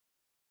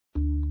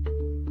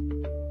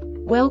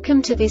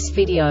Welcome to this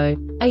video.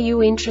 Are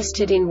you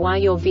interested in why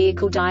your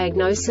vehicle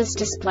diagnosis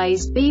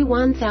displays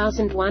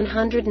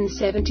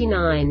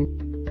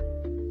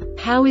B1179?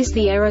 How is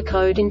the error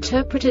code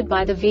interpreted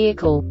by the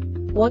vehicle?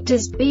 What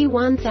does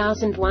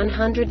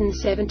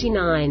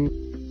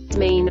B1179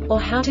 mean,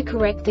 or how to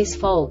correct this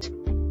fault?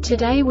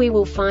 Today we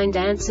will find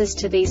answers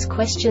to these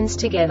questions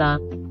together.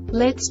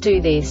 Let's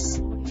do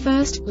this.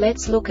 First,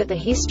 let's look at the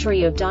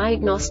history of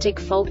diagnostic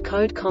fault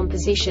code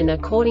composition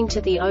according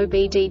to the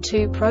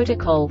OBD2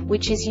 protocol,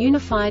 which is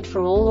unified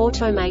for all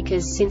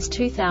automakers since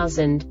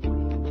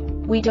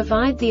 2000. We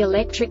divide the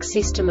electric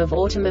system of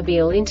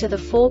automobile into the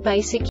four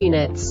basic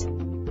units: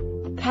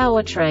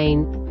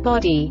 powertrain,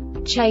 body,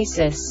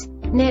 chassis,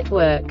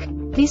 network.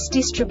 This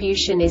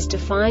distribution is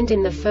defined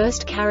in the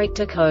first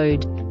character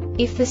code.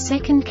 If the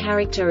second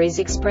character is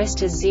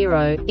expressed as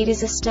 0, it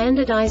is a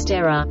standardized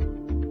error.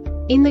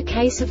 In the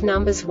case of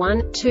numbers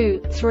 1,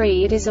 2,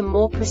 3, it is a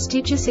more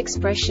prestigious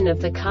expression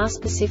of the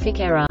car-specific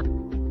error.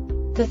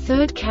 The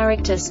third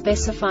character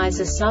specifies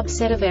a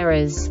subset of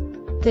errors.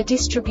 The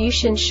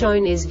distribution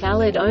shown is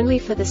valid only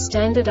for the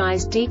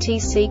standardized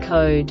DTC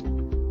code.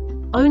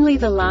 Only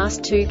the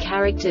last two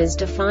characters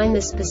define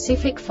the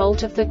specific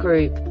fault of the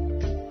group.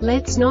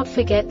 Let's not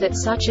forget that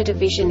such a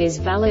division is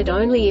valid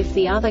only if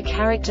the other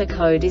character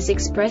code is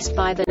expressed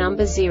by the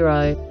number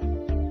 0.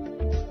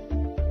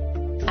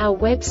 Our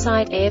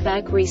website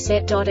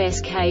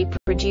airbagreset.sk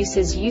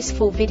produces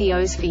useful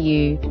videos for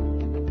you.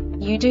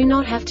 You do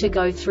not have to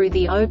go through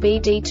the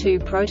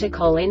OBD2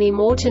 protocol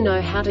anymore to know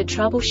how to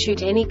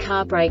troubleshoot any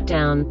car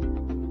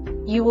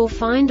breakdown. You will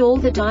find all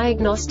the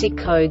diagnostic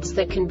codes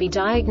that can be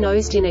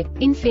diagnosed in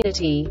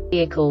Infiniti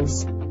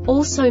vehicles.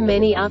 Also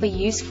many other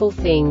useful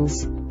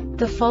things.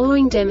 The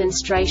following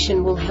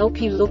demonstration will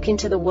help you look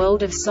into the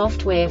world of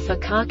software for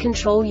car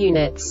control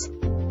units.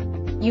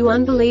 You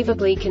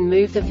unbelievably can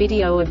move the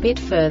video a bit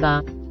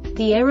further.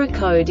 The error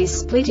code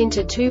is split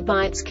into 2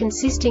 bytes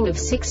consisting of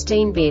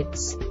 16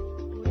 bits.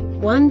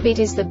 1 bit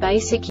is the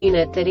basic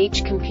unit that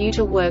each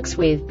computer works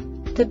with.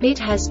 The bit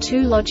has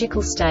 2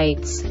 logical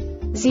states: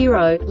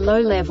 0, low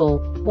level,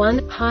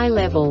 1, high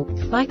level.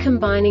 By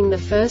combining the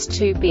first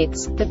 2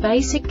 bits, the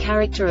basic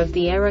character of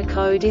the error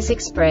code is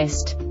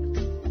expressed.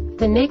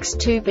 The next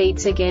 2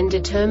 beats again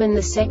determine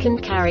the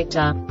second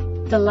character.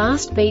 The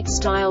last beat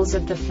styles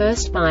of the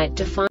first byte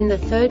define the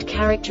third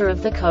character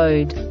of the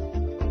code.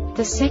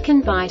 The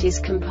second byte is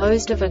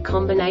composed of a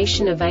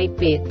combination of 8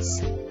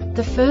 bits.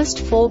 The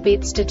first 4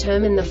 bits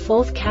determine the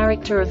fourth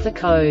character of the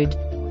code.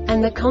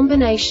 And the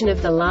combination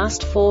of the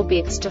last 4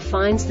 bits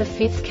defines the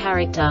fifth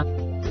character.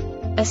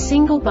 A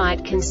single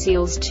byte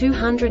conceals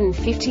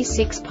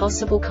 256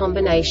 possible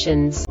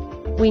combinations.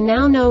 We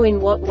now know in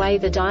what way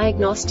the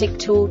diagnostic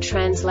tool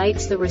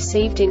translates the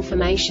received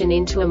information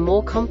into a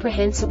more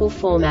comprehensible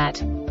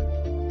format.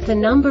 The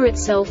number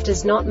itself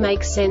does not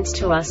make sense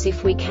to us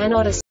if we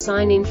cannot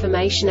assign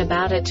information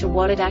about it to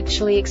what it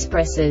actually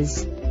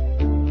expresses.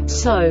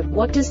 So,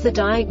 what does the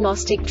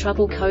diagnostic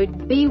trouble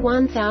code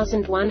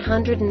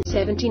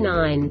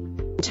B1179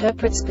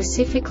 interpret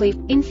specifically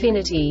for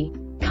Infiniti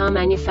car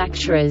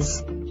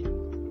manufacturers?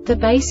 The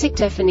basic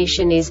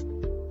definition is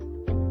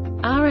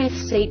RF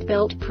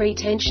seatbelt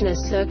pretensioner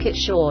circuit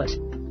short.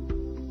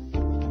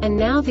 And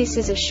now this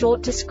is a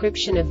short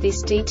description of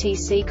this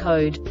DTC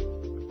code.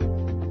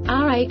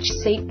 RH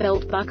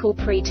seatbelt buckle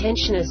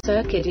pretensioner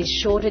circuit is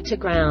shorted to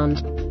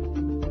ground.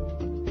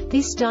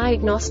 This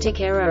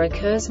diagnostic error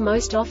occurs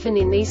most often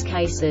in these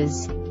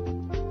cases.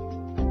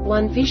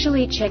 1.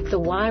 Visually check the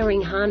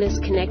wiring harness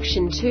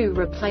connection. 2.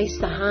 Replace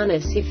the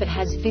harness if it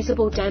has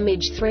visible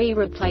damage. 3.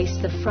 Replace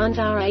the front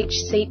RH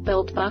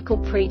seatbelt buckle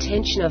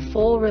pretensioner.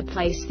 4.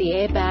 Replace the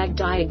airbag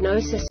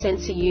diagnosis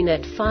sensor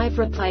unit. 5.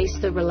 Replace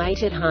the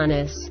related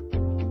harness.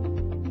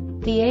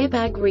 The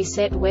Airbag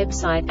Reset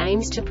website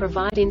aims to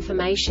provide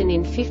information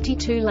in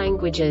 52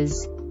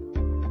 languages.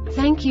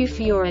 Thank you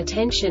for your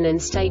attention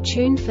and stay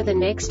tuned for the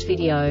next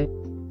video.